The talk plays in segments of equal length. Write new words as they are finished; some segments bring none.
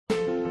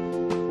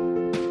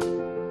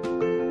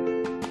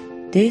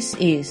This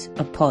is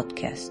a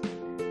podcast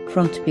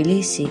from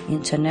Tbilisi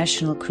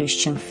International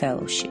Christian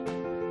Fellowship,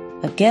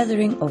 a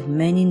gathering of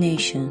many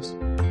nations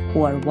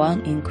who are one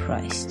in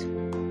Christ.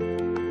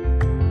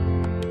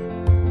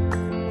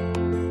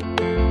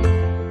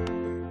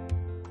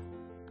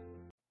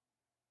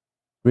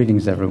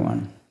 Greetings,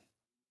 everyone.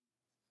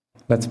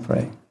 Let's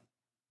pray.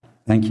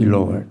 Thank you,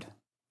 Lord,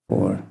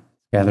 for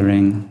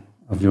gathering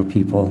of your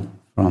people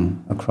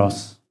from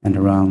across and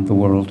around the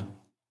world,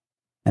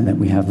 and that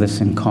we have this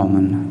in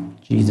common.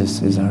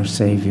 Jesus is our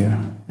Savior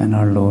and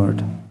our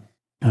Lord,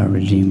 our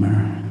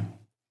Redeemer.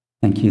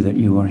 Thank you that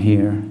you are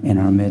here in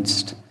our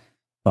midst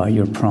by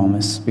your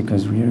promise,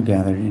 because we are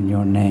gathered in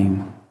your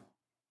name.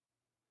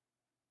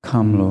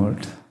 Come,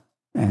 Lord,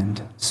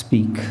 and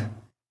speak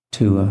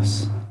to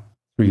us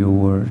through your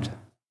word.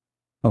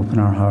 Open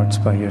our hearts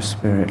by your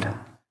Spirit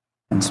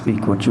and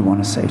speak what you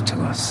want to say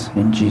to us.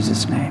 In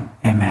Jesus' name,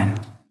 amen.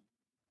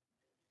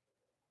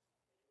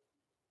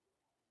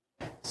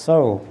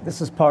 So,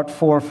 this is part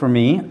 4 for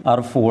me, out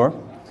of 4.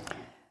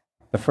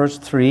 The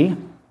first 3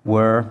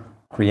 were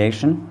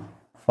creation,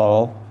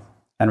 fall,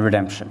 and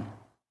redemption.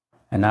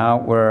 And now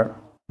we're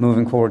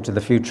moving forward to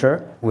the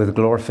future with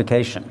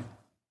glorification.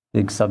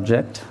 Big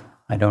subject.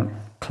 I don't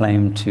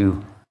claim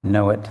to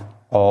know it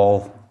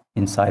all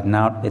inside and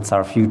out. It's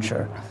our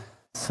future.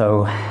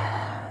 So,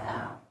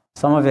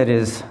 some of it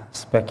is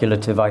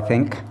speculative, I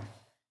think.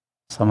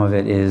 Some of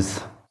it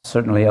is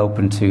certainly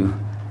open to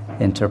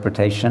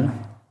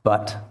interpretation.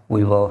 But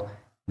we will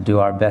do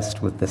our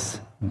best with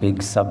this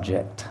big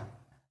subject.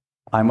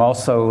 I'm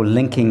also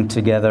linking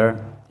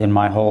together in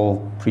my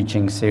whole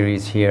preaching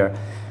series here,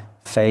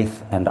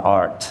 faith and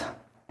art.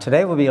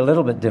 Today will be a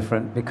little bit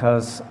different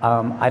because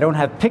I don't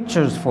have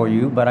pictures for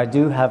you, but I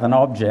do have an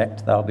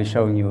object that I'll be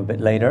showing you a bit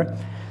later.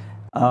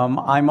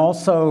 I'm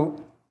also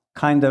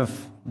kind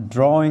of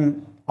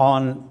drawing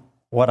on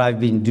what I've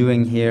been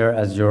doing here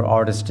as your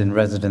artist in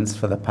residence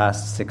for the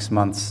past 6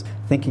 months,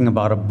 thinking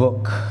about a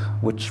book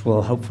which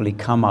will hopefully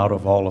come out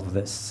of all of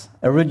this.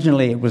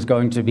 Originally, it was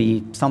going to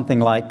be something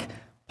like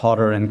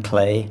Potter and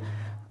Clay.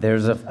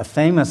 There's a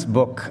famous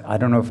book, I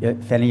don't know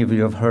if any of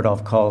you have heard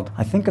of,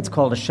 I think it's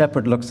called A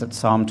Shepherd Looks at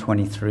Psalm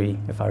 23,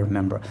 if I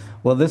remember.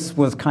 Well, this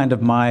was kind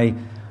of my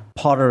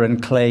Potter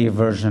and Clay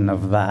version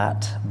of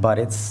that, but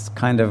it's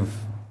kind of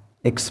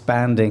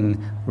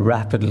expanding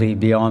rapidly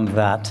beyond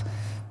that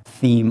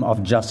theme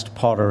of just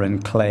potter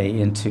and clay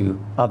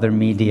into other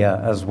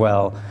media as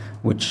well,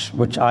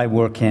 which I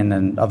work in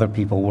and other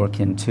people work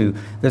in too.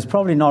 There's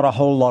probably not a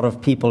whole lot of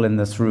people in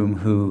this room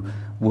who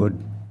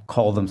would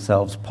call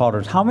themselves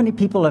potters. How many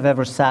people have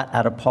ever sat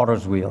at a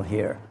potter's wheel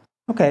here?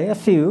 Okay, a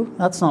few.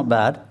 That's not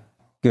bad.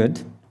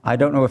 Good. I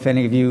don't know if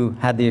any of you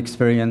had the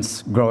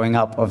experience growing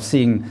up of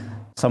seeing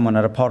someone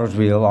at a potter's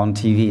wheel on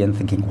TV and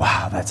thinking,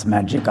 wow, that's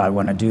magic, I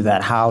want to do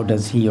that. How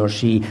does he or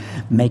she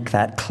make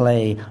that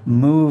clay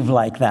move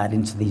like that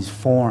into these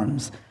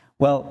forms?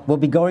 Well, we'll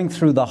be going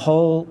through the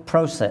whole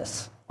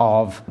process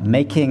of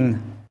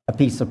making a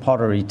piece of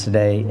pottery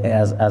today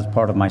as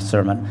part of my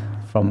sermon,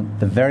 from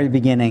the very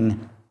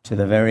beginning to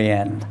the very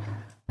end,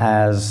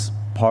 as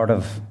part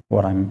of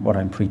what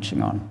I'm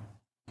preaching on.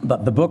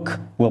 But the book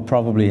will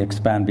probably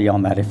expand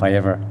beyond that if I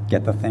ever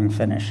get the thing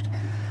finished.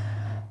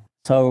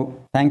 So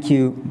thank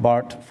you,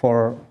 Bart,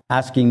 for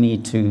asking me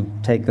to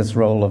take this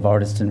role of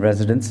artist in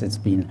residence. It's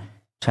been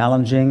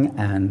challenging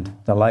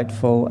and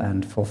delightful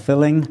and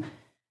fulfilling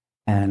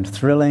and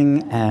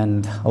thrilling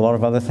and a lot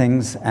of other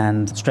things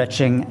and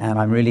stretching. And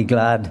I'm really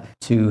glad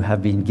to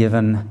have been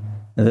given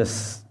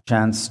this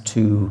chance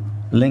to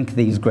link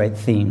these great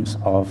themes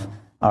of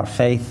our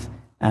faith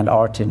and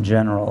art in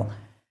general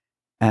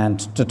and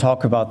to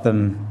talk about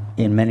them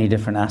in many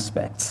different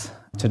aspects.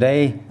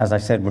 Today, as I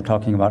said, we're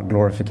talking about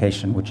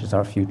glorification, which is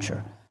our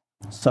future.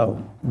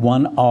 So,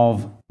 one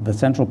of the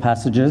central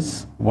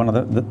passages, one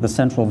of the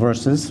central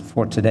verses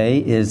for today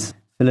is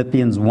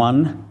Philippians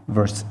 1,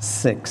 verse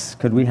 6.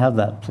 Could we have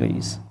that,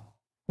 please?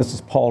 This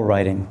is Paul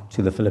writing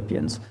to the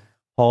Philippians.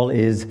 Paul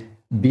is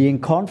being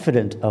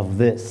confident of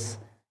this,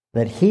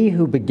 that he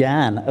who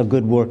began a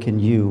good work in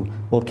you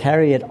will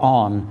carry it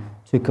on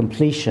to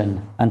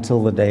completion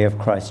until the day of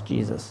Christ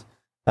Jesus.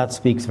 That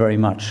speaks very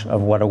much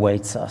of what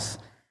awaits us.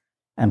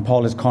 And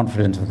Paul is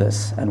confident of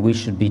this, and we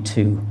should be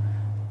too,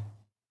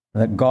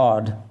 that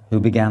God, who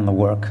began the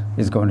work,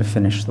 is going to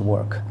finish the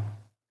work.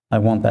 I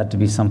want that to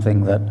be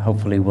something that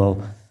hopefully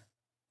will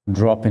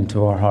drop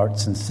into our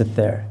hearts and sit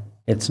there.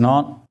 It's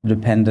not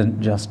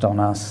dependent just on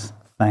us,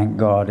 thank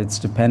God. It's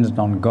dependent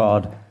on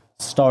God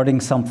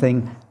starting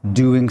something,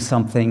 doing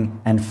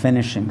something, and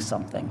finishing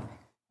something.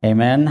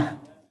 Amen?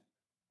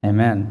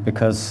 Amen.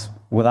 Because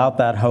without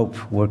that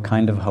hope, we're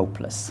kind of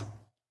hopeless.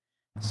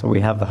 So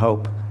we have the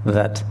hope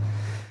that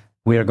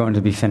we are going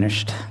to be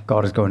finished.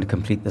 God is going to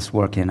complete this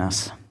work in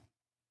us.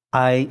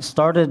 I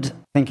started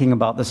thinking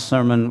about this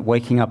sermon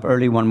waking up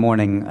early one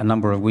morning a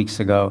number of weeks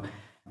ago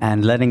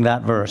and letting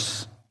that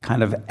verse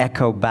kind of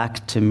echo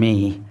back to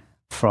me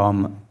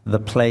from the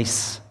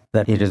place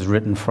that it is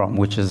written from,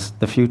 which is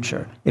the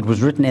future. It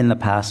was written in the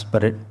past,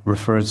 but it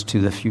refers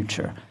to the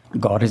future.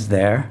 God is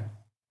there.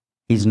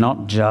 He's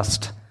not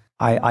just,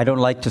 I don't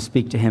like to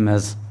speak to him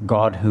as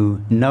God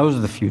who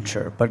knows the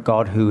future, but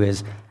God who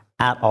is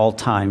at all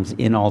times,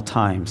 in all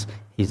times.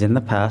 He's in the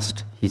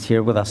past, he's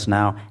here with us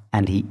now,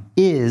 and he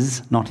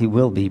is, not he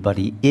will be, but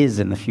he is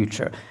in the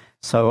future.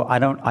 So I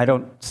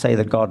don't say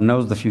that God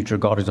knows the future,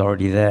 God is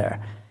already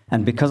there.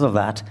 And because of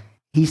that,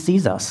 he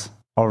sees us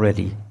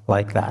already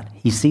like that.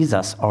 He sees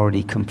us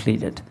already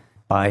completed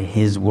by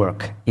his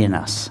work in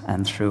us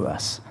and through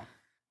us.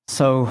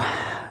 So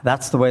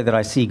that's the way that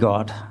I see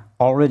God,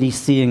 already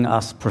seeing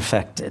us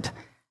perfected,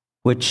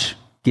 which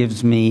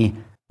gives me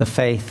the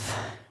faith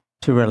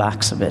to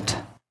relax a bit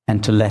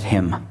and to let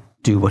him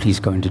do what he's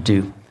going to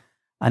do.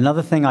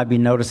 Another thing I've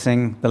been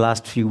noticing the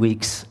last few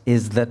weeks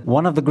is that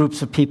one of the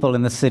groups of people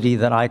in the city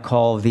that I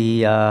call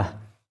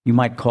you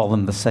might call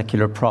them the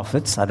secular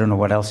prophets, I don't know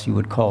what else you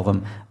would call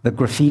them, the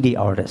graffiti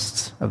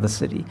artists of the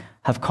city,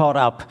 have caught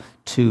up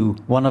to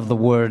one of the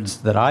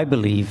words that I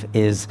believe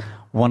is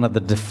one of the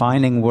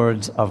defining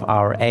words of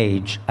our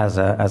age as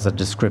a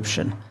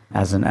description,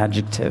 as an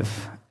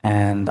adjective.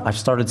 And I've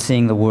started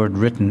seeing the word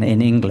written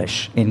in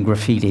English in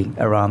graffiti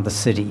around the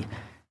city.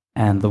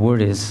 And the word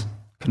is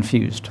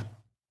confused.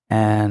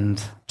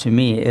 And to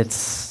me,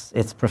 it's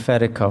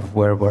prophetic of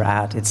where we're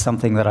at. It's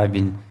something that I've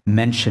been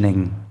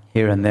mentioning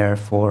here and there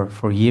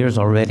for years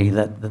already,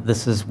 that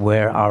this is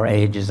where our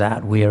age is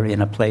at. We are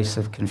in a place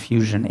of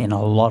confusion in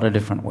a lot of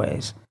different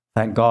ways.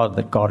 Thank God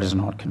that God is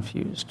not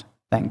confused.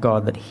 Thank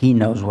God that he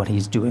knows what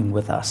he's doing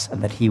with us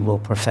and that he will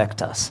perfect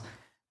us,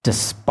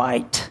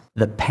 despite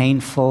the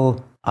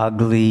painful,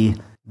 ugly,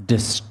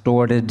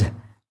 distorting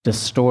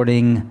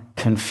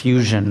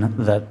confusion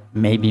that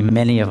maybe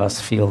many of us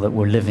feel that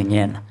we're living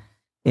in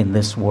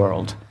this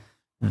world.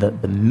 The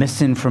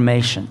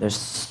misinformation, there's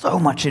so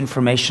much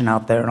information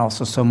out there and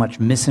also so much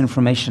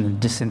misinformation and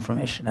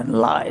disinformation and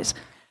lies.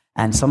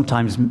 And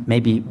sometimes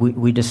maybe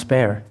we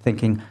despair,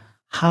 thinking,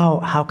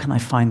 how can I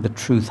find the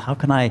truth? How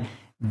can I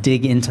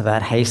dig into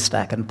that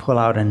haystack and pull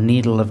out a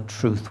needle of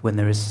truth when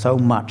there is so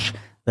much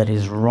that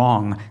is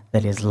wrong,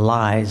 that is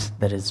lies,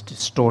 that is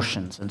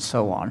distortions, and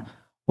so on?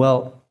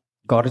 Well,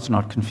 God is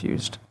not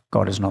confused.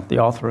 God is not the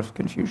author of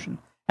confusion.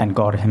 And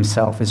God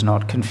himself is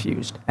not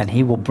confused. And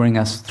he will bring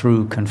us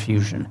through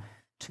confusion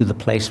to the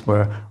place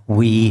where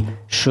we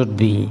should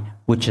be,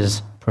 which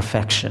is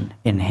perfection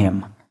in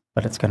him.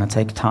 But it's going to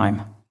take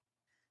time.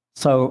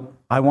 So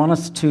I want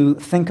us to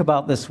think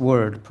about this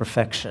word,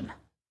 perfection.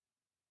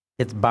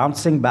 It's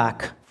bouncing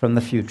back from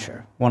the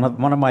future. One of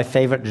my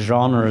favorite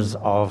genres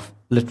of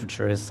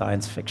literature is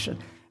science fiction.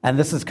 And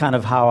this is kind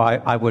of how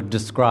I would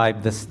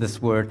describe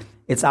this word.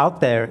 It's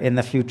out there in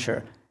the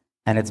future,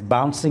 and it's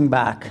bouncing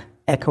back,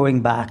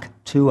 echoing back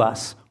to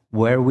us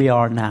where we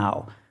are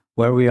now,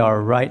 where we are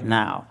right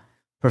now.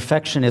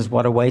 Perfection is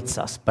what awaits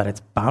us, but it's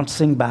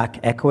bouncing back,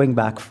 echoing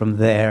back from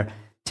there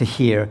to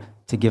here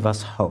to give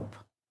us hope.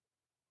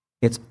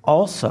 It's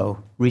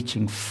also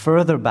reaching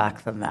further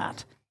back than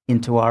that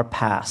into our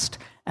past.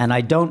 And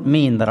I don't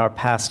mean that our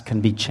past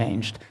can be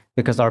changed,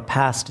 because our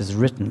past is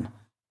written,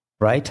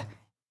 right?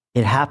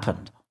 It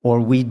happened, or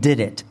we did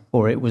it,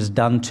 or it was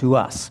done to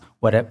us.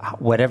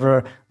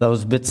 Whatever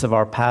those bits of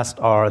our past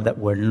are that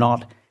we're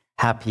not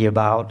happy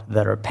about,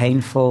 that are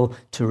painful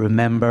to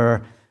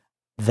remember,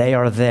 they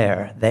are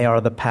there. They are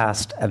the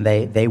past, and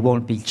they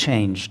won't be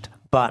changed.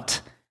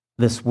 But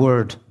this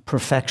word,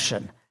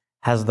 perfection,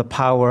 has the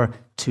power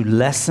to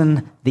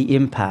lessen the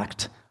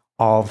impact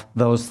of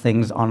those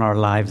things on our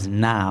lives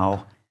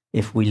now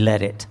if we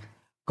let it.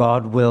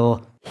 God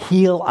will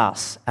heal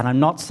us. And I'm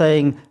not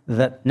saying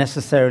that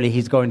necessarily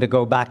he's going to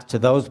go back to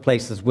those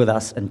places with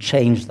us and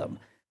change them,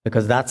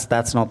 because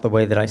that's not the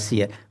way that I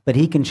see it. But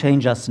he can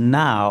change us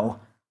now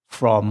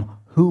from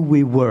who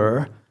we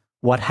were,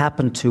 what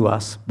happened to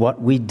us,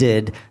 what we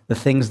did, the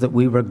things that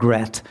we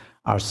regret,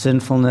 our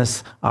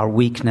sinfulness, our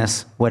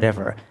weakness,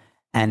 whatever.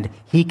 And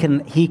he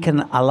can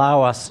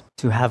allow us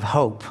to have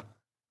hope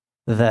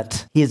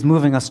that he is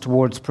moving us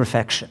towards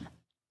perfection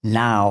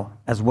now,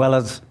 as well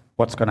as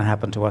what's going to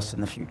happen to us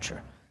in the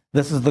future.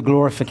 This is the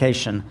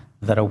glorification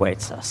that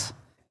awaits us.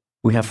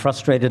 We have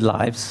frustrated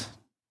lives,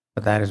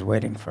 but that is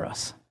waiting for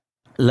us.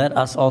 Let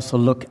us also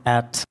look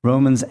at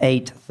Romans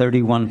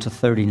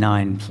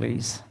 8:31-39,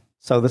 please.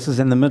 So this is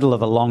in the middle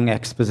of a long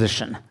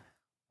exposition.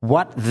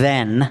 What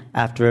then,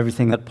 after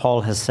everything that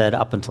Paul has said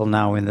up until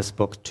now in this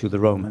book to the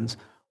Romans,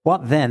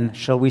 what then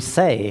shall we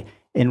say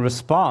in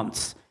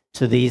response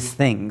to these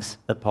things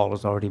that Paul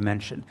has already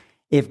mentioned?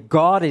 If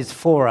God is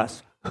for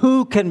us,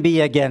 who can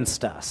be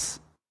against us?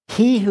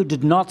 He who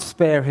did not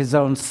spare his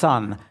own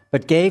son,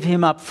 but gave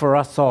him up for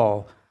us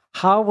all,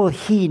 how will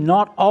he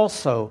not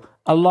also,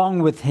 along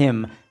with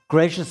him,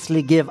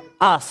 graciously give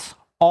us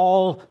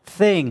all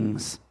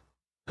things?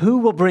 Who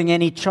will bring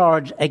any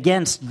charge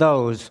against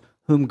those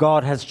whom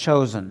God has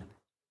chosen?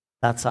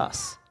 That's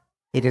us.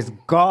 It is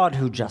God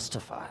who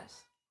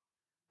justifies.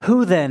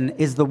 Who then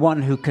is the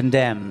one who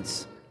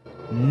condemns?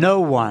 No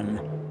one.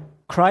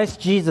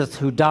 Christ Jesus,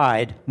 who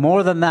died,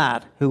 more than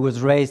that, who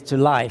was raised to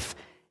life,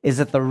 is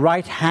at the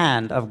right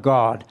hand of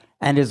God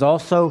and is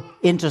also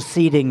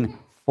interceding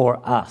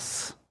for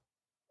us.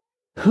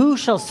 Who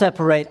shall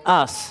separate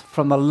us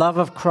from the love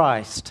of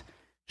Christ?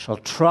 Shall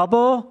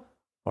trouble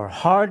or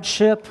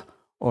hardship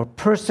or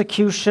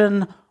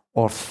persecution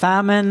or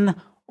famine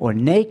or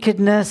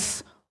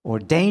nakedness or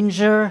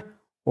danger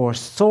or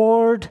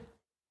sword?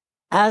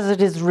 As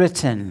it is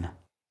written,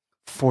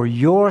 for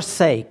your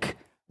sake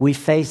we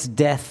face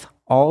death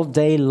all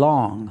day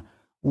long.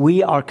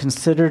 We are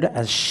considered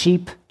as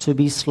sheep to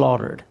be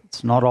slaughtered.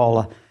 It's not all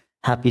a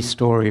happy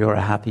story or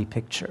a happy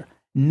picture.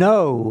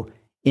 No,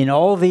 in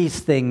all these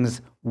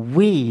things,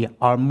 we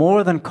are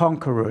more than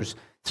conquerors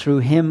through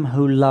him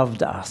who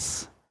loved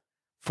us.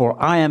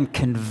 For I am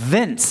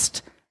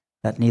convinced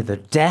that neither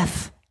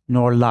death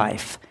nor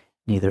life,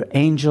 neither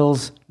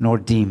angels nor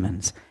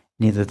demons,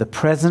 neither the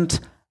present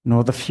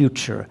nor the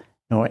future,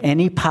 nor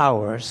any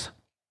powers,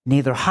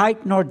 neither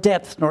height nor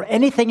depth, nor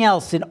anything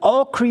else in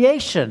all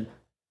creation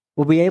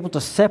will be able to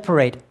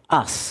separate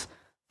us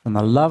from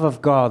the love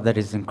of God that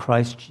is in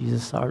Christ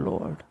Jesus our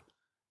Lord.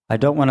 I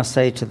don't want to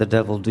say to the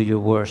devil, do your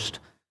worst,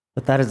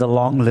 but that is a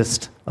long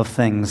list of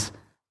things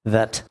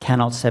that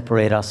cannot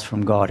separate us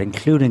from God,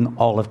 including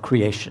all of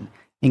creation,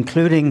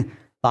 including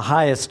the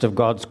highest of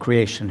God's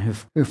creation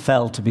who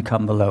fell to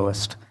become the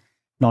lowest.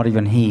 Not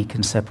even he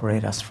can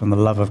separate us from the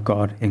love of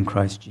God in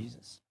Christ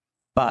Jesus.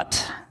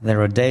 But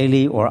there are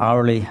daily or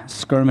hourly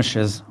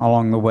skirmishes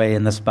along the way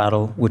in this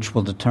battle, which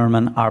will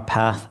determine our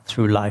path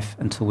through life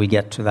until we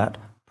get to that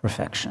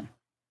perfection.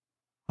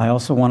 I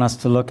also want us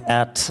to look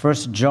at 1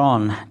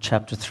 John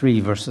chapter 3,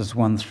 verses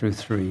 1 through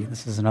 3.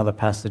 This is another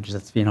passage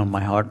that's been on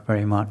my heart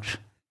very much.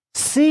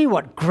 See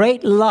what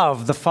great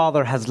love the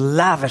Father has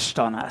lavished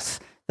on us,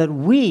 that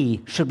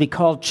we should be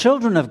called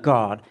children of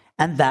God,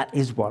 and that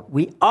is what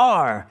we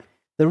are.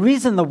 The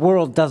reason the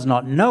world does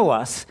not know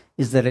us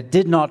is that it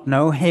did not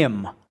know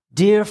him.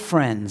 Dear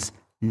friends,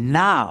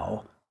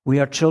 now we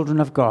are children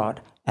of God,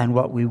 and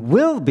what we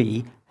will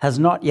be has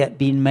not yet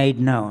been made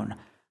known.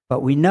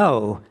 But we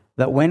know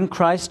that when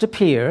Christ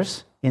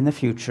appears in the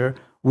future,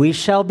 we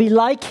shall be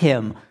like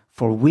him,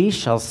 for we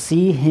shall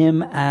see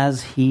him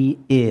as he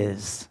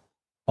is.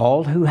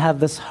 All who have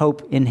this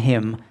hope in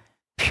him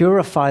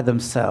purify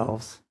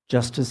themselves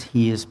just as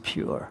he is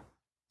pure.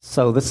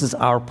 So this is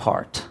our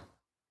part.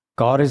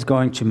 God is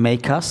going to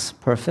make us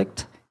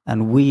perfect,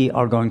 and we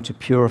are going to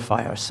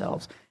purify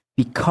ourselves.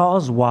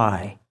 Because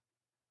why?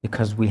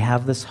 Because we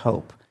have this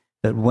hope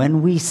that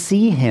when we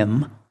see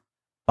him,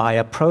 by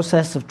a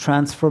process of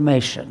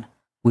transformation,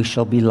 we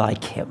shall be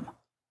like him.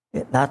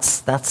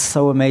 That's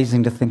so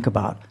amazing to think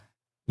about.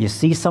 You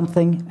see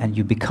something and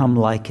you become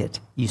like it.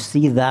 You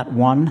see that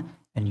one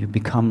and you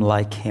become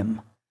like him.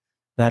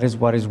 That is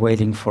what is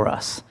waiting for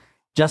us.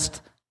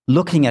 Just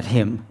looking at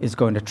him is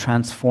going to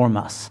transform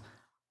us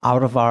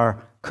out of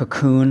our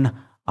cocoon,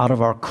 out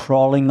of our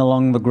crawling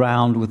along the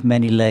ground with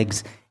many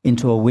legs,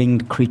 into a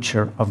winged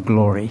creature of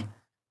glory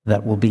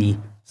that will be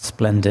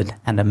splendid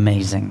and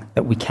amazing,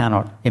 that we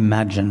cannot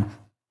imagine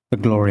the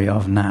glory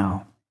of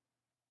now.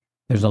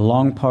 There's a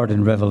long part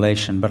in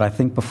Revelation, but I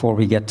think before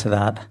we get to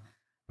that,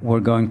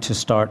 we're going to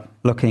start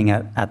looking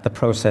at the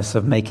process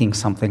of making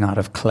something out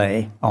of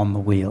clay on the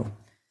wheel.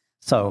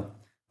 So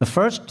the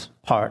first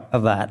part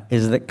of that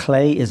is that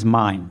clay is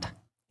mined.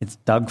 It's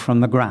dug from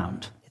the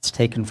ground. It's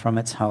taken from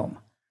its home.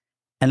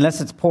 Unless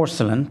it's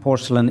porcelain.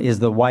 Porcelain is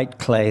the white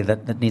clay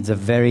that needs a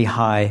very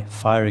high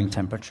firing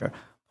temperature.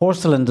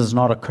 Porcelain does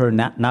not occur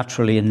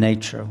naturally in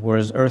nature,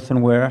 whereas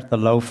earthenware, the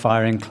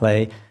low-firing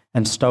clay,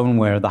 and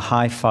stoneware, the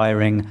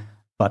high-firing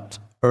but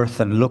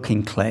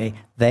earthen-looking clay,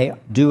 they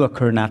do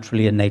occur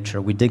naturally in nature.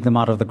 We dig them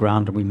out of the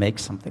ground and we make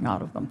something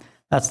out of them.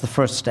 That's the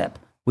first step.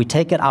 We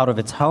take it out of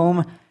its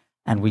home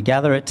and we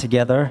gather it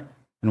together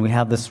and we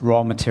have this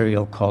raw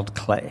material called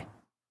clay.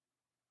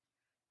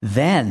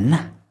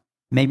 Then,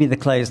 maybe the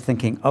clay is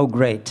thinking, oh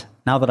great,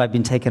 now that I've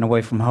been taken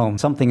away from home,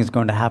 something is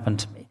going to happen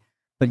to me.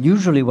 But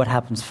usually what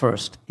happens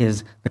first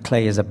is the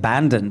clay is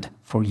abandoned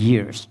for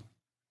years.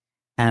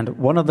 And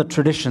one of the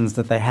traditions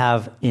that they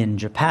have in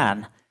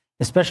Japan,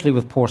 especially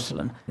with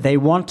porcelain, they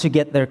want to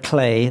get their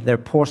clay, their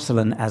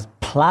porcelain, as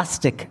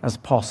plastic as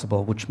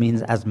possible, which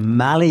means as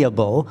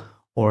malleable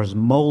or as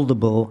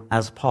moldable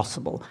as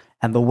possible.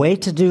 And the way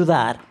to do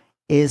that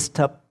is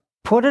to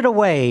put it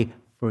away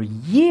for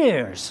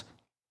years.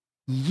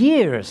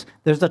 Years.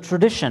 There's a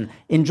tradition.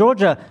 In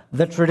Georgia,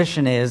 the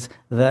tradition is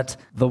that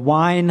the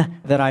wine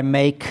that I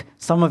make,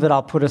 some of it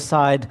I'll put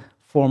aside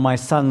for my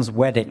son's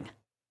wedding.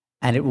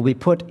 And it will be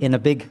put in a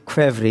big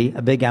crevri,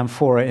 a big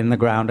amphora in the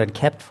ground, and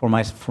kept for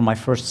my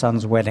first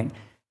son's wedding.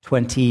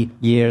 20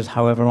 years,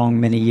 however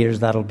long, many years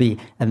that'll be.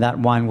 And that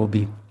wine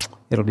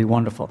it'll be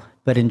wonderful.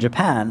 But in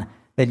Japan,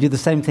 they do the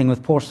same thing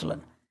with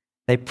porcelain.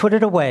 They put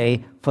it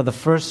away for the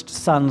first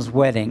son's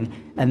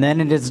wedding, and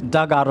then it is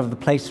dug out of the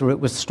place where it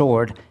was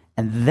stored,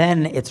 and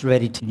then it's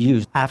ready to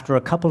use. After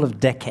a couple of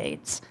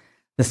decades,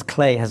 this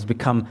clay has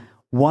become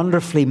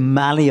wonderfully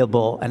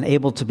malleable and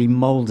able to be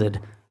molded,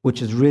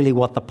 which is really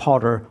what the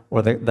potter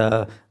or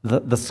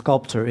the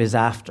sculptor is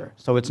after.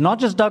 So it's not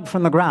just dug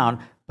from the ground,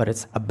 but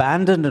it's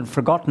abandoned and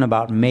forgotten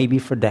about maybe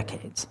for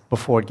decades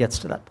before it gets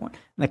to that point.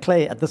 And the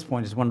clay at this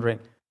point is wondering,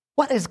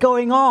 What is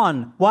going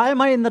on? Why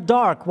am I in the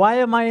dark? Why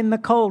am I in the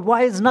cold?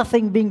 Why is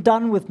nothing being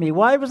done with me?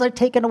 Why was I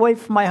taken away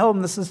from my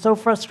home? This is so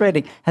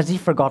frustrating. Has he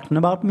forgotten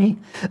about me?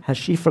 Has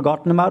she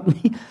forgotten about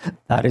me?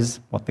 That is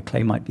what the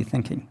clay might be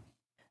thinking.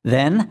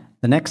 Then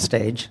the next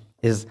stage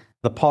is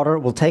the potter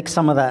will take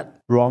some of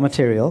that raw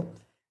material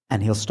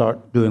and he'll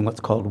start doing what's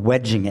called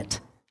wedging it,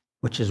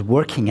 which is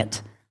working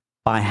it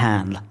by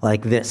hand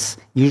like this,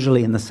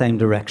 usually in the same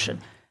direction.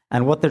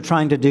 And what they're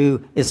trying to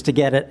do is to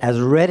get it as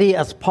ready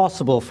as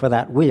possible for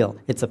that wheel.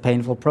 It's a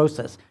painful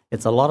process.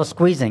 It's a lot of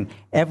squeezing.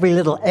 Every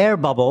little air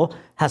bubble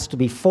has to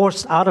be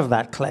forced out of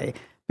that clay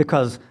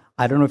because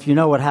I don't know if you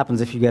know what happens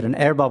if you get an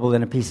air bubble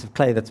in a piece of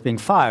clay that's being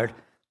fired.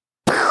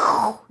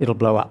 It'll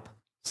blow up.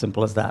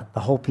 Simple as that. The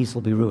whole piece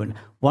will be ruined.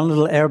 One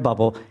little air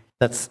bubble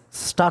that's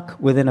stuck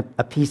within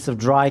a piece of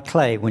dry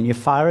clay, when you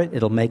fire it,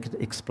 it'll make it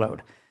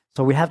explode.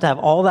 So we have to have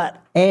all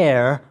that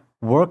air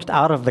worked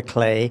out of the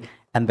clay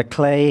and the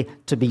clay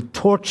to be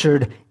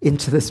tortured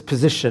into this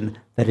position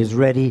that is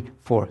ready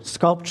for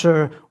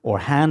sculpture or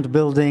hand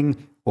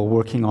building or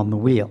working on the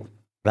wheel.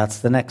 That's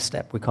the next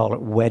step. We call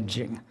it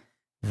wedging.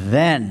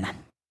 Then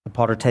the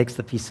potter takes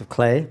the piece of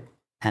clay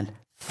and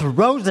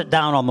throws it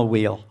down on the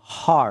wheel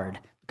hard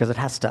because it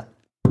has to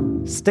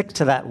stick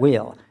to that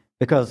wheel,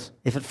 because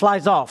if it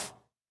flies off,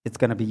 it's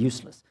going to be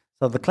useless.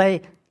 So the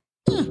clay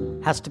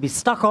has to be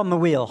stuck on the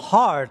wheel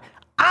hard.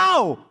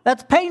 Ow!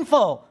 That's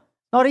painful!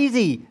 Not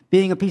easy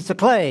being a piece of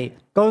clay.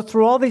 Goes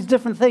through all these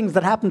different things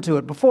that happen to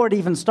it before it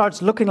even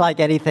starts looking like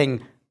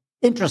anything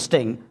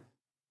interesting.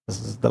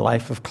 This is the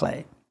life of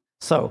clay.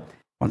 So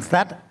once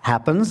that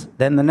happens,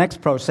 then the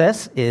next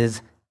process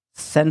is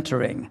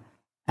centering.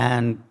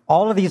 And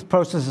all of these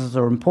processes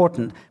are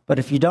important, but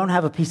if you don't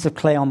have a piece of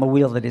clay on the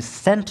wheel that is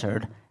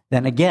centered,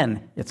 then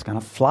again, it's going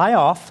to fly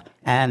off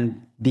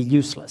and be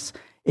useless.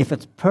 If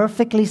it's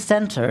perfectly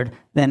centered,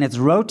 then it's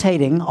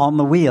rotating on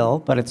the wheel,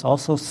 but it's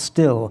also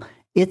still.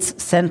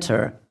 Its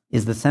center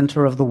is the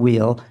center of the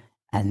wheel,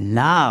 and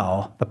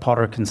now the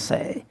potter can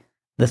say,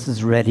 this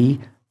is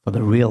ready for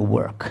the real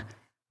work.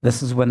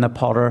 This is when the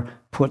potter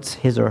puts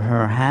his or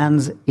her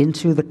hands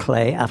into the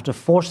clay after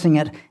forcing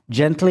it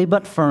gently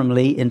but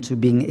firmly into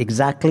being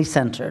exactly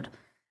centered.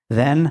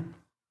 Then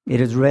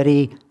it is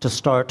ready to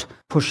start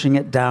pushing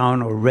it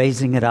down or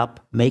raising it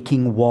up,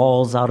 making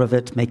walls out of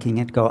it, making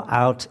it go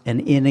out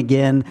and in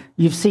again.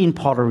 You've seen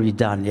pottery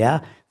done, yeah?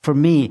 For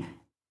me,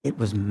 it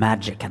was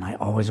magic, and I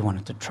always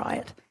wanted to try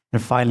it.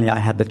 And finally, I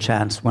had the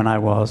chance when I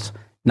was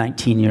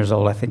 19 years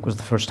old, I think was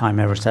the first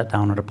time I ever sat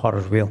down at a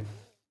potter's wheel.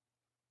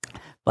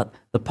 But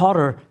the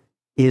potter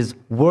is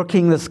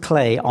working this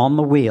clay on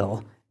the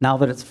wheel, now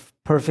that it's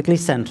perfectly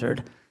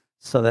centered,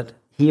 so that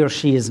he or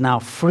she is now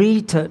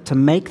free to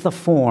make the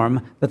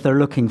form that they're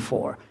looking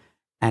for.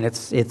 And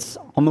it's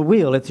on the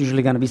wheel, it's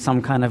usually going to be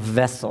some kind of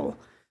vessel.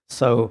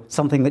 So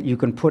something that you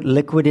can put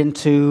liquid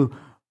into,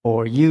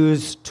 or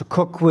use to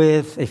cook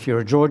with. If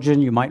you're a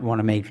Georgian, you might want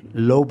to make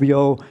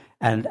lobio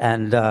and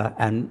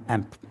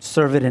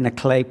serve it in a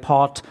clay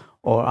pot,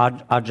 or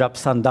ajap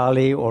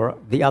sandali, or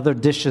the other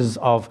dishes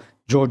of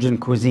Georgian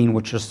cuisine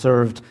which are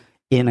served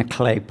in a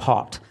clay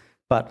pot.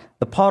 But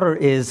the potter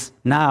is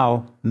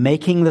now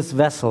making this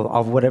vessel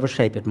of whatever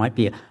shape. It might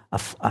be a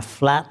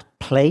flat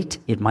plate,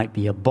 it might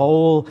be a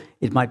bowl,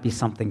 it might be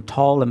something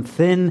tall and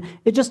thin.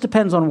 It just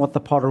depends on what the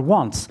potter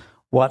wants,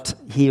 what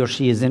he or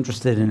she is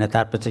interested in at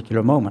that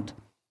particular moment.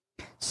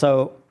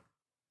 So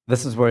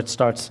this is where it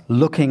starts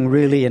looking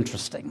really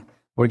interesting.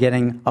 We're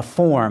getting a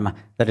form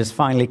that is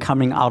finally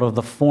coming out of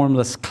the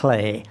formless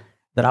clay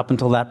that up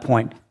until that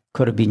point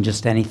could have been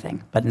just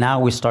anything. But now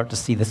we start to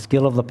see the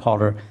skill of the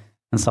potter,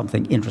 and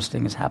something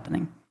interesting is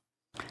happening.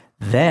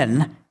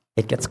 Then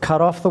it gets cut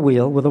off the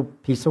wheel with a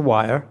piece of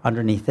wire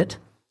underneath it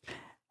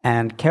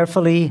and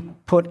carefully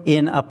put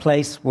in a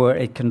place where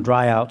it can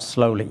dry out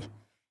slowly.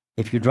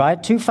 If you dry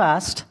it too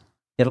fast,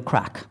 it'll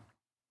crack,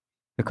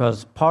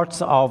 because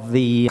parts of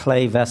the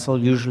clay vessel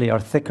usually are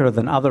thicker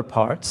than other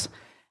parts,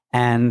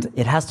 and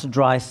it has to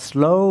dry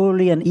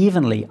slowly and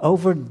evenly.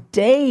 Over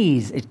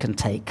days it can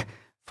take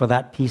for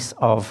that piece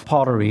of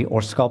pottery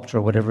or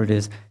sculpture, whatever it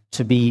is,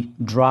 to be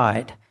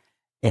dried.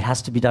 It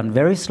has to be done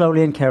very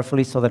slowly and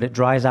carefully so that it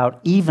dries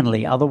out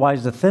evenly.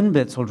 Otherwise, the thin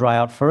bits will dry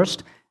out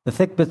first, the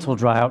thick bits will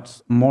dry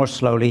out more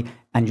slowly,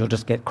 and you'll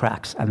just get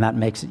cracks, and that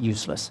makes it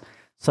useless.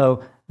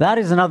 So that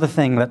is another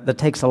thing that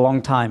takes a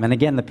long time. And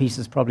again, the piece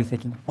is probably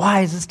thinking, why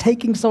is this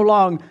taking so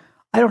long?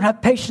 I don't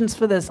have patience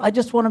for this. I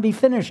just want to be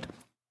finished.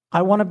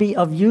 I want to be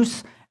of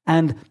use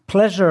and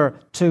pleasure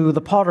to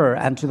the potter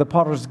and to the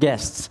potter's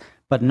guests.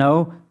 But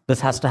no,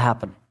 this has to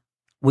happen.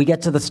 We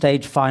get to the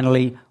stage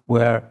finally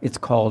where it's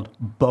called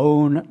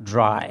bone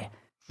dry.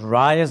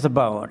 Dry as a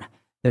bone.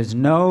 There's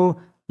no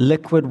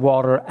liquid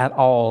water at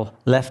all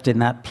left in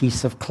that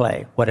piece of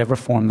clay, whatever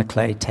form the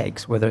clay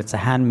takes, whether it's a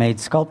handmade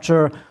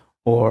sculpture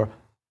or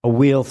a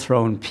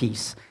wheel-thrown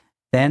piece.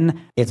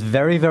 Then it's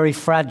very, very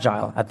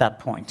fragile at that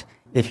point.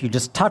 If you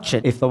just touch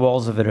it, if the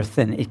walls of it are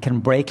thin, it can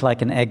break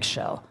like an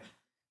eggshell.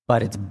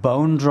 But it's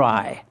bone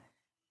dry.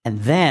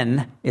 And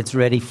then it's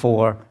ready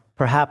for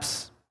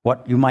perhaps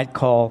what you might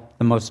call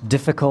the most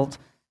difficult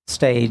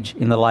stage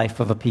in the life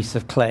of a piece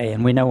of clay.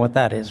 And we know what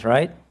that is,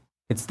 right?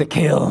 It's the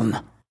kiln.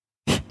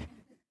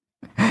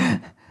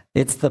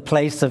 It's the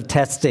place of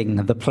testing,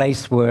 the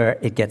place where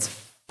it gets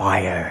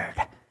fired.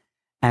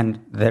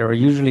 And there are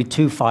usually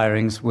two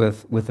firings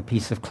with a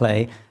piece of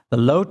clay. The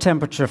low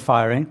temperature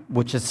firing,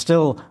 which is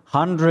still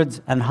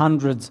hundreds and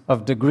hundreds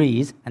of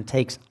degrees and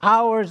takes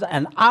hours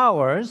and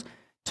hours,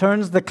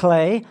 turns the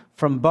clay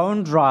from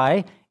bone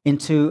dry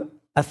into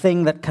a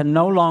thing that can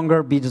no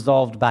longer be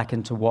dissolved back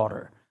into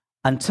water.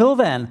 Until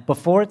then,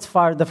 before it's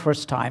fired the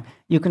first time,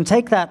 you can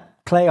take that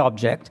clay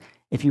object.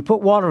 If you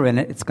put water in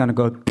it, it's going to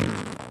go,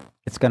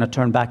 it's going to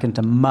turn back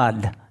into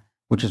mud,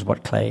 which is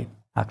what clay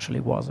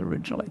actually was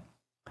originally.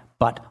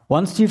 But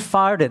once you've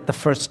fired it the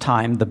first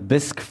time, the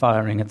bisque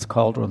firing it's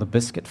called, or the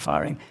biscuit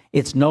firing,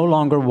 it's no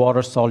longer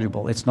water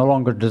soluble. It's no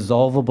longer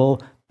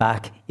dissolvable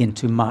back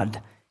into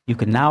mud. You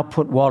can now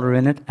put water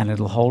in it and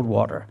it'll hold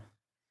water.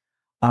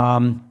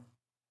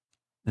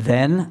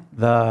 Then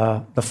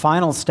the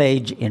final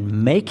stage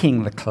in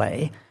making the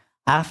clay,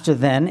 after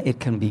then it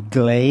can be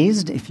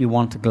glazed if you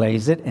want to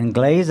glaze it. And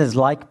glaze is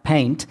like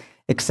paint,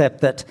 except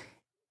that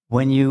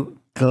when you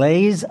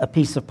glaze a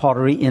piece of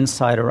pottery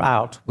inside or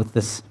out with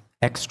this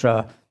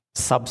extra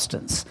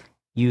substance,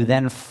 you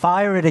then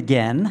fire it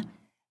again,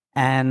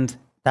 and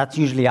that's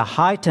usually a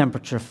high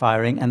temperature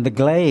firing, and the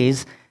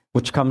glaze,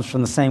 which comes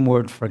from the same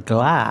word for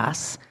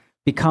glass,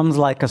 becomes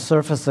like a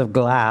surface of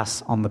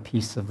glass on the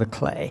piece of the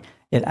clay.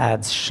 It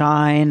adds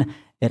shine,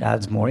 it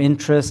adds more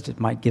interest, it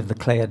might give the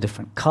clay a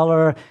different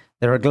color.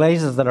 There are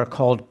glazes that are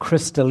called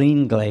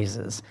crystalline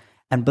glazes.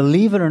 And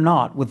believe it or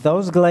not, with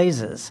those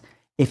glazes,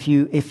 if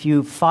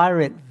you fire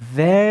it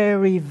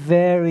very,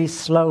 very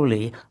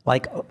slowly,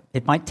 like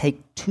it might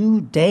take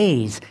 2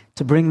 days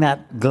to bring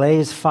that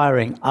glaze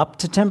firing up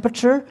to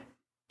temperature,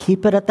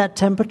 keep it at that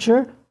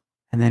temperature,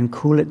 and then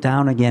cool it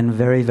down again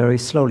very, very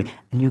slowly.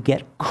 And you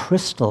get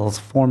crystals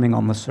forming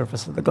on the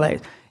surface of the glaze.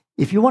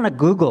 If you want to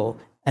Google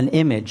an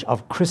image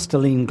of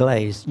crystalline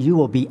glaze, you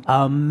will be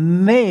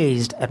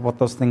amazed at what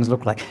those things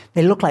look like.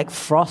 They look like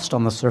frost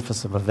on the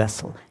surface of a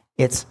vessel.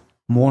 It's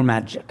more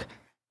magic.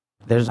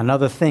 There's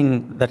another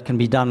thing that can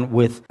be done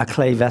with a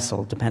clay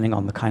vessel, depending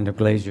on the kind of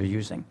glaze you're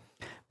using.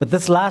 But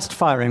this last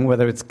firing,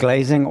 whether it's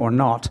glazing or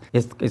not,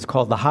 is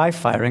called the high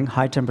firing,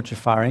 high temperature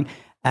firing.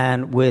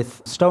 And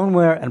with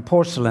stoneware and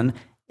porcelain,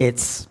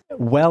 it's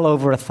well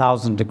over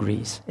 1,000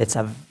 degrees. It's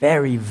a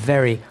very,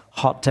 very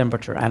hot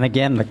temperature. And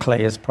again, the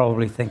clay is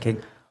probably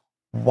thinking,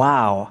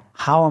 wow,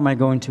 how am I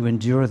going to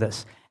endure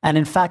this? And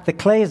in fact, the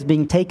clay is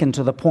being taken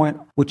to the point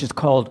which is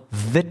called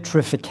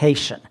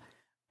vitrification.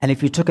 And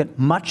if you took it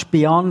much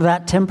beyond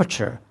that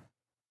temperature,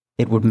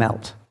 it would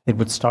melt. It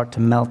would start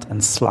to melt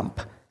and slump.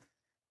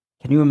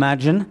 Can you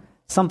imagine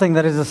something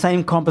that is the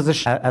same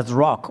composition as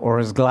rock or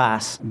as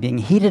glass being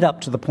heated up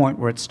to the point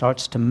where it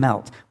starts to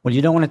melt? Well,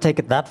 you don't want to take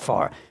it that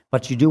far,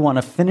 but you do want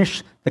to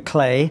finish the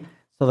clay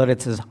so that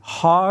it's as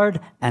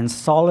hard and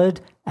solid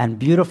and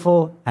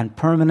beautiful and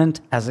permanent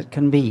as it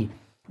can be.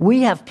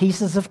 We have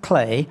pieces of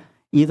clay,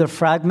 either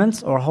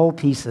fragments or whole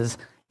pieces,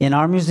 in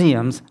our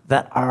museums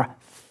that are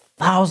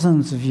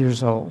thousands of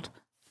years old,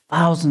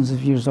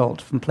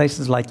 from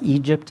places like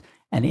Egypt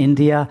and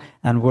India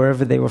and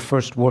wherever they were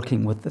first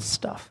working with this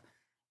stuff.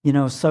 You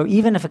know, so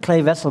even if a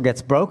clay vessel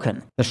gets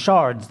broken, the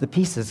shards, the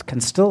pieces, can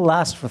still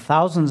last for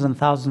thousands and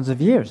thousands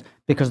of years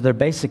because they're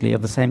basically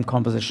of the same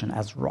composition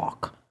as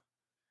rock.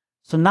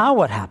 So now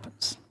what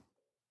happens?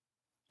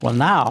 Well,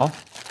 now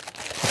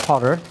the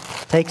potter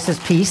takes his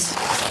piece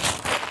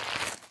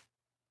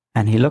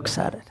and he looks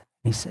at it.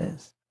 He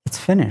says, it's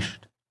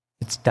finished.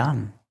 It's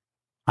done.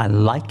 I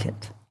like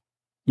it.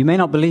 You may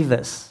not believe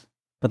this,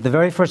 but the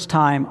very first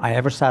time I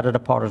ever sat at a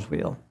potter's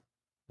wheel,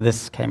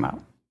 this came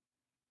out.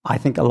 I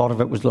think a lot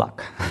of it was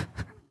luck.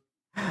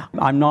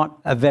 I'm not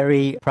a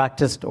very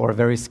practiced or a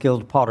very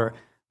skilled potter,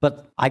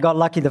 but I got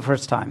lucky the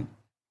first time.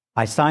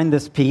 I signed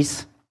this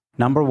piece,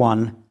 number 1,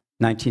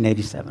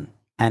 1987,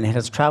 and it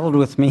has traveled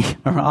with me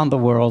around the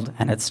world,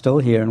 and it's still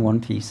here in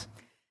one piece.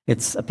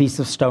 It's a piece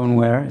of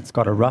stoneware. It's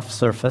got a rough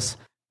surface.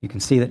 You can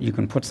see that you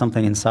can put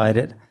something inside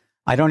it.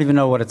 I don't even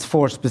know what it's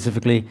for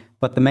specifically,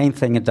 but the main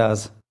thing it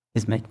does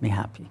is make me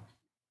happy.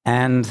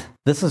 And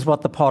this is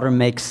what the potter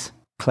makes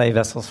clay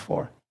vessels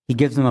for. He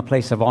gives them a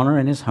place of honor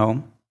in his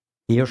home,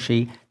 he or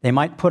she. They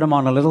might put them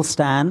on a little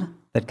stand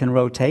that can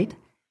rotate.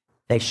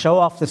 They show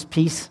off this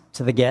piece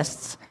to the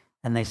guests,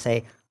 and they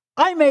say,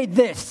 I made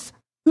this!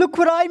 Look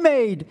what I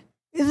made!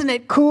 Isn't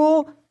it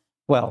cool?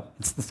 Well,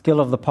 it's the skill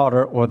of the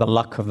potter or the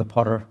luck of the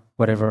potter,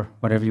 whatever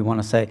you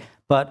want to say.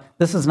 But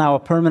this is now a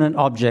permanent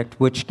object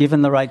which,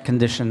 given the right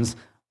conditions,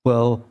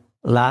 will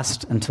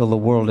last until the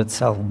world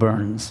itself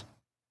burns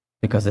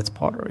because it's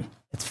pottery.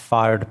 It's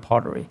fired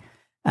pottery.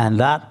 And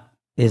that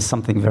is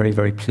something very,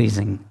 very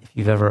pleasing if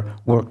you've ever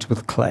worked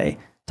with clay,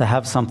 to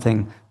have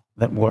something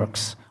that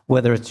works,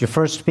 whether it's your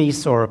first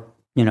piece or,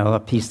 you know, a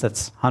piece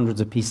that's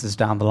hundreds of pieces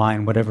down the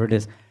line, whatever it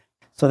is.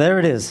 So there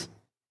it is.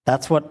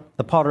 That's what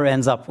the potter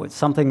ends up with,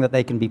 something that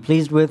they can be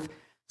pleased with,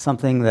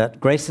 something that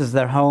graces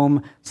their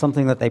home,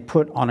 something that they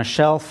put on a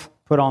shelf,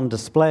 put on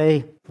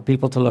display for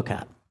people to look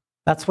at.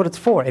 That's what it's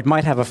for. It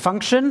might have a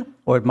function,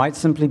 or it might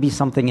simply be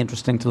something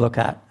interesting to look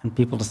at and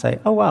people to say,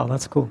 oh, wow,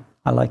 that's cool.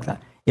 I like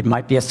that. It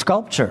might be a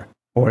sculpture,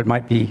 or it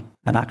might be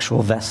an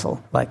actual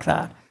vessel like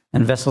that.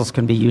 And vessels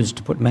can be used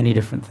to put many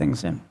different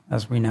things in,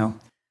 as we know.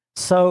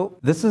 So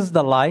this is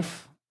the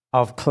life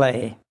of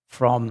clay,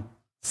 from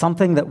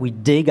something that we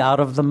dig out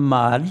of the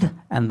mud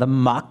and the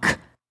muck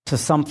to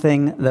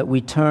something that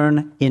we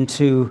turn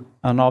into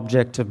an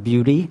object of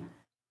beauty,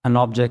 an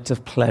object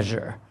of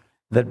pleasure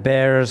that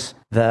bears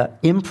the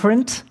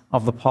imprint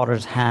of the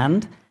potter's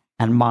hand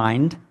and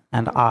mind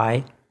and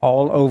eye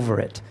all over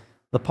it.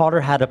 The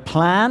potter had a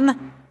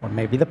plan, or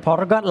maybe the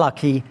potter got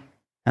lucky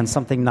and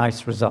something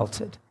nice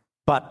resulted.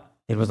 But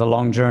it was a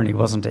long journey,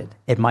 wasn't it?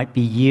 It might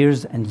be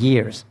years and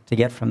years to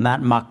get from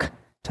that muck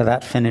to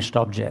that finished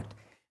object,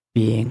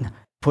 being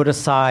put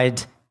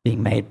aside,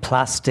 being made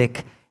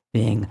plastic,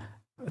 being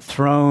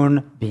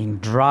thrown, being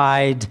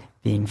dried,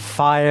 being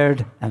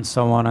fired, and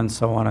so on and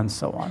so on and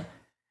so on.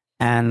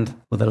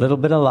 And with a little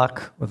bit of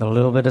luck, with a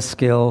little bit of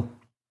skill,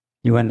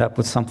 you end up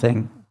with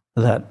something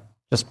that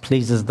just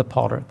pleases the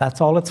potter.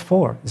 That's all it's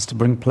for, is to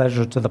bring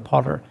pleasure to the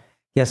potter.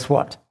 Guess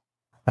what?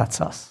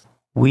 That's us.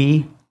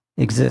 We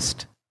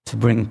exist to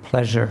bring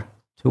pleasure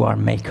to our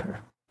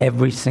Maker.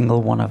 Every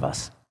single one of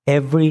us.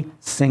 Every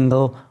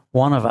single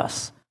one of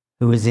us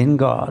who is in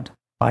God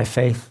by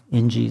faith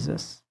in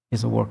Jesus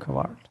is a work of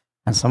art.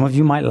 And some of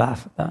you might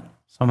laugh at that.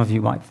 Some of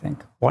you might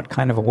think, what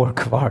kind of a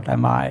work of art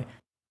am I?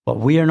 But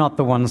we are not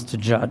the ones to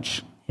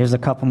judge. Here's a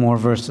couple more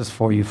verses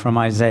for you from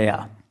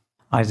Isaiah.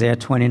 Isaiah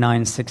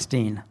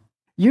 29:16.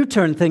 You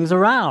turn things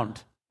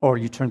around, or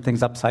you turn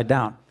things upside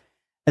down.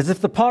 As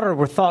if the potter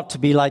were thought to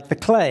be like the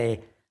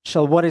clay.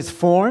 Shall what is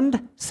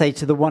formed say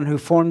to the one who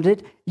formed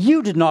it,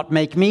 you did not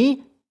make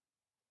me?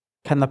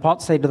 Can the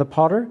pot say to the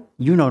potter,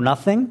 you know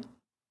nothing?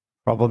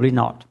 Probably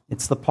not.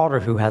 It's the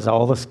potter who has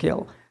all the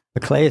skill. The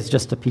clay is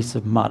just a piece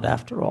of mud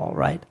after all,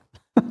 right?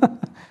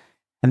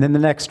 And then the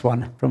next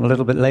one, from a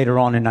little bit later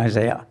on in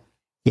Isaiah.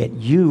 Yet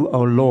you,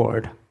 O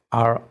Lord,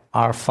 are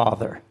our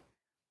Father.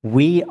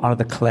 We are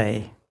the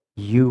clay.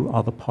 You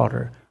are the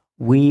potter.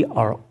 We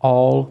are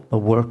all the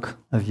work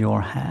of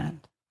your hand.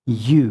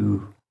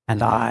 You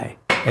and I,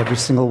 every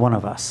single one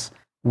of us,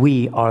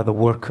 we are the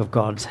work of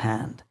God's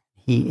hand.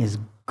 He is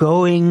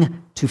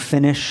going to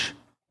finish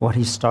what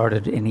he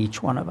started in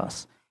each one of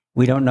us.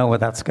 We don't know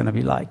what that's going to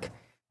be like,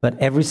 but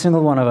every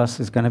single one of us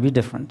is going to be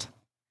different.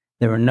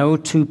 There are no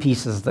two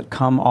pieces that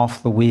come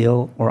off the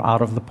wheel or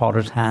out of the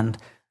potter's hand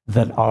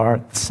that are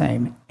the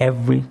same.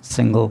 Every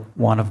single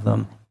one of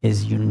them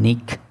is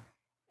unique.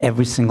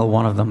 Every single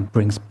one of them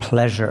brings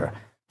pleasure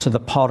to the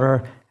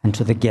potter and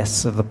to the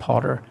guests of the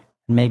potter,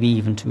 and maybe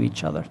even to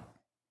each other.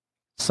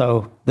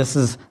 So this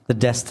is the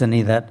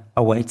destiny that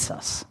awaits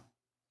us.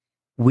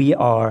 We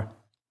are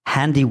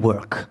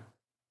handiwork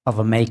of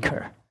a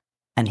maker,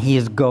 and he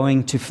is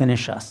going to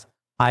finish us.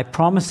 I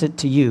promise it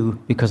to you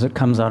because it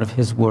comes out of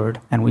his word,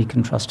 and we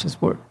can trust his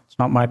word. It's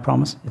not my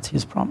promise, it's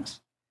his promise.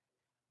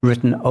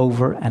 Written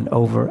over and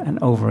over and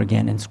over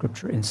again in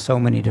Scripture in so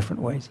many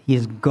different ways. He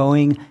is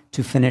going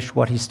to finish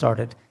what he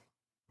started.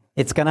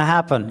 It's going to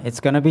happen. It's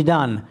going to be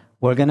done.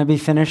 We're going to be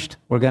finished.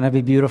 We're going to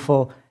be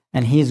beautiful,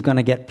 and he's going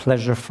to get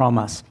pleasure from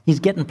us.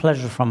 He's getting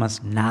pleasure from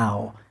us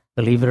now,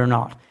 believe it or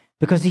not,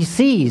 because he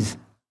sees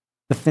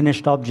the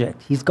finished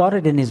object. He's got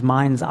it in his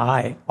mind's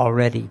eye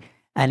already,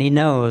 and he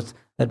knows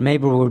that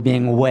maybe we're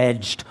being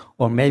wedged,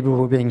 or maybe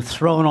we're being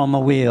thrown on the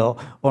wheel,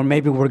 or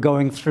maybe we're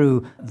going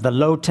through the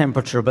low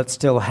temperature but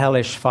still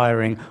hellish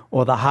firing,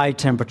 or the high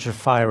temperature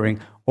firing,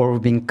 or we're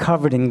being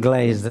covered in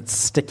glaze that's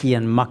sticky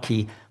and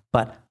mucky.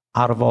 But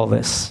out of all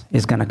this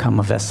is going to come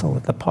a vessel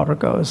that the potter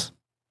goes,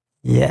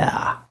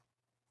 yeah,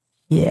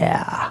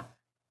 I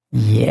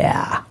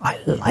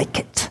like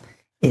it.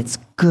 It's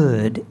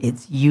good,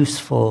 it's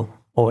useful,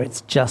 or it's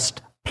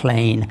just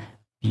plain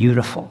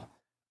beautiful.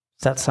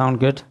 Does that sound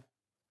good?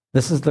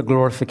 This is the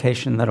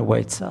glorification that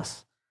awaits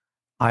us.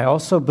 I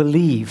also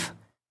believe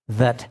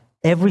that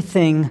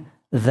everything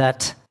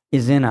that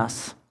is in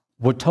us,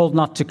 we're told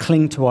not to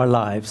cling to our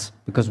lives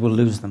because we'll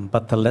lose them,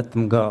 but to let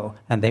them go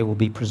and they will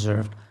be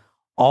preserved.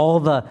 All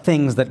the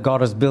things that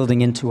God is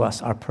building into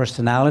us, our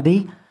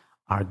personality,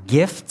 our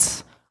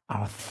gifts,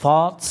 our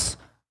thoughts,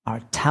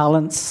 our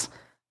talents,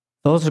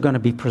 those are going to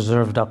be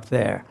preserved up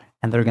there,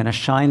 and they're going to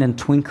shine and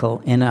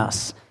twinkle in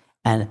us,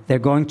 and they're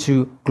going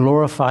to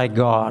glorify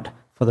God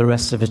for the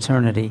rest of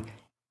eternity,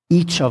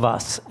 each of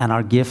us and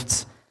our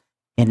gifts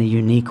in a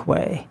unique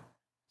way,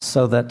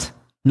 so that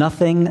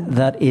nothing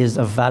that is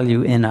of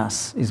value in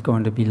us is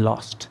going to be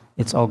lost.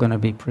 It's all going to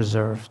be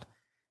preserved.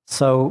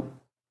 So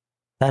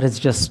that is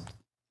just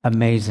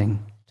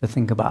amazing to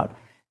think about.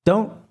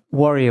 Don't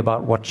worry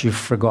about what you've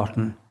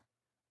forgotten,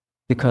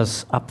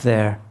 because up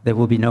there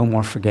will be no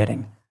more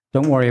forgetting.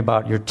 Don't worry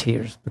about your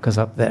tears, because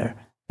up there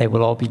they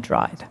will all be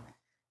dried.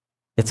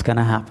 It's going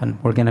to happen.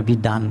 We're going to be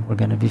done. We're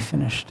going to be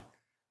finished.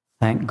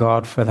 Thank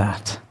God for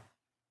that.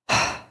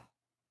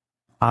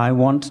 I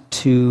want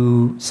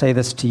to say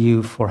this to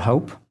you for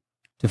hope,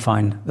 to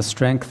find the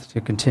strength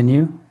to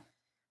continue,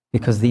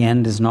 because the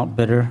end is not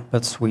bitter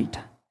but sweet.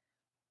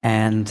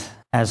 And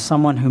as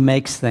someone who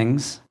makes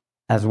things,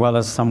 as well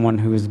as someone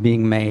who is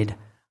being made,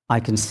 I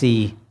can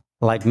see,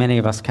 like many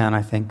of us can,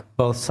 I think,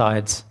 both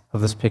sides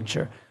of this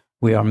picture.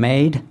 We are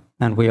made,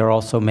 and we are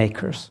also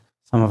makers.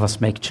 Some of us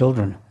make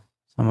children.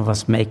 Some of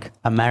us make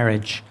a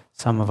marriage.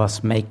 Some of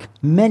us make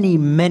many,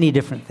 many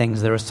different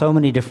things. There are so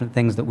many different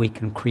things that we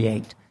can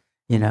create,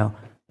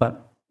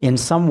 But in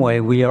some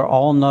way, we are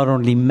all not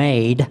only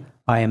made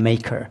by a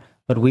maker,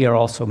 but we are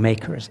also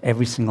makers,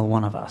 every single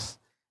one of us.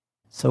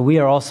 So we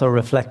are also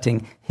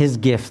reflecting his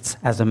gifts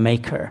as a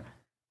maker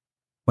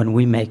when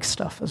we make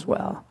stuff as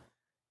well.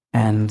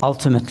 And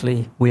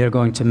ultimately, we are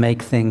going to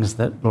make things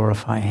that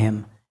glorify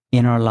him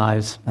in our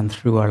lives and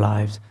through our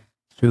lives,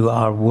 through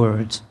our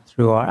words,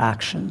 through our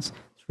actions,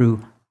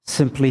 through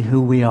simply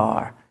who we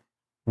are.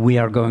 We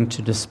are going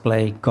to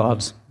display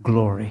God's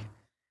glory.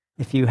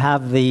 If you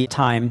have the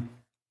time,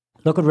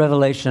 look at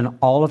Revelation,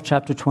 all of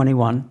chapter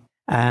 21,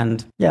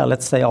 and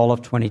let's say all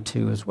of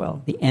 22 as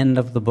well, the end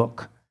of the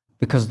book,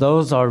 because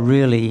those are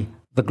really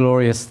the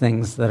glorious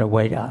things that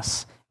await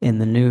us in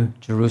the new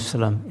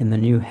Jerusalem, in the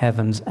new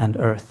heavens and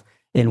earth,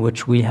 in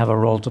which we have a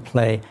role to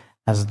play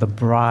as the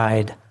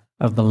bride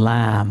of the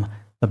Lamb,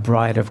 the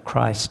bride of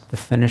Christ, the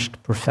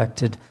finished,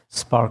 perfected,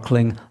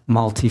 sparkling,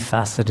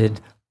 multifaceted,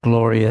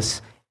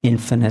 glorious,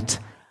 infinite,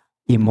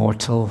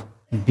 immortal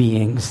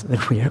beings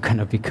that we are going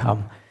to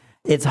become.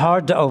 It's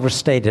hard to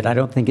overstate it. I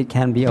don't think it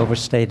can be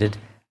overstated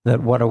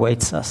that what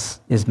awaits us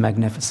is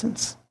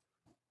magnificence.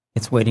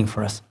 It's waiting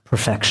for us,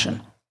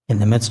 perfection. In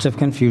the midst of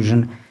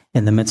confusion,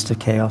 in the midst of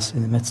chaos,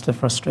 in the midst of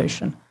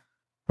frustration,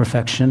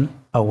 perfection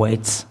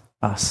awaits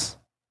us.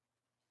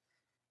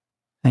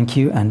 Thank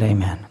you and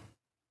amen.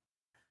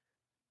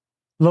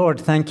 Lord,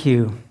 thank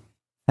you.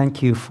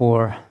 Thank you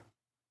for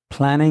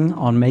planning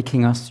on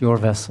making us your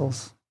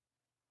vessels,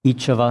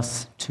 each of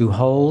us to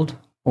hold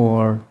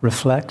or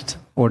reflect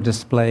or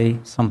display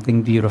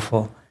something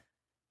beautiful.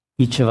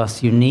 Each of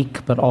us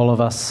unique, but all of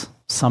us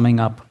summing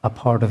up a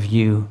part of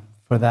you,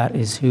 for that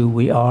is who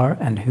we are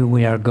and who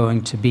we are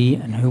going to be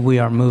and who we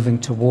are moving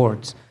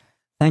towards.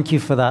 Thank you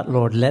for that,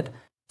 Lord. Let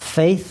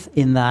faith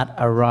in that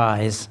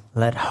arise.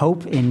 Let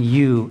hope in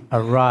you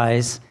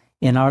arise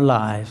in our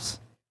lives,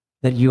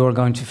 that you are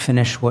going to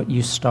finish what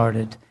you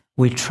started.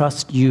 We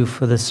trust you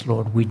for this,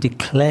 Lord. We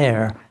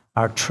declare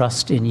our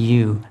trust in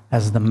you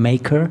as the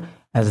maker,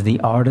 as the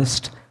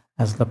artist,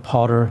 as the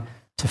potter,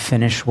 to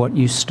finish what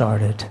you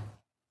started.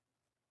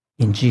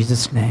 In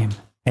Jesus' name,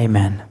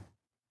 amen.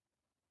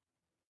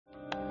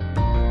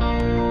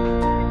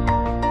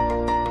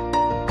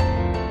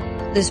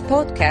 This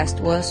podcast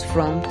was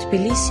from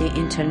Tbilisi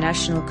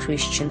International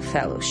Christian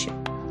Fellowship.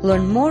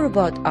 Learn more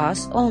about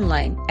us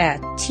online at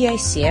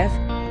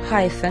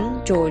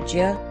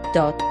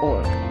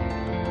ticf-georgia.org.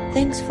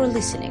 Thanks for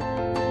listening.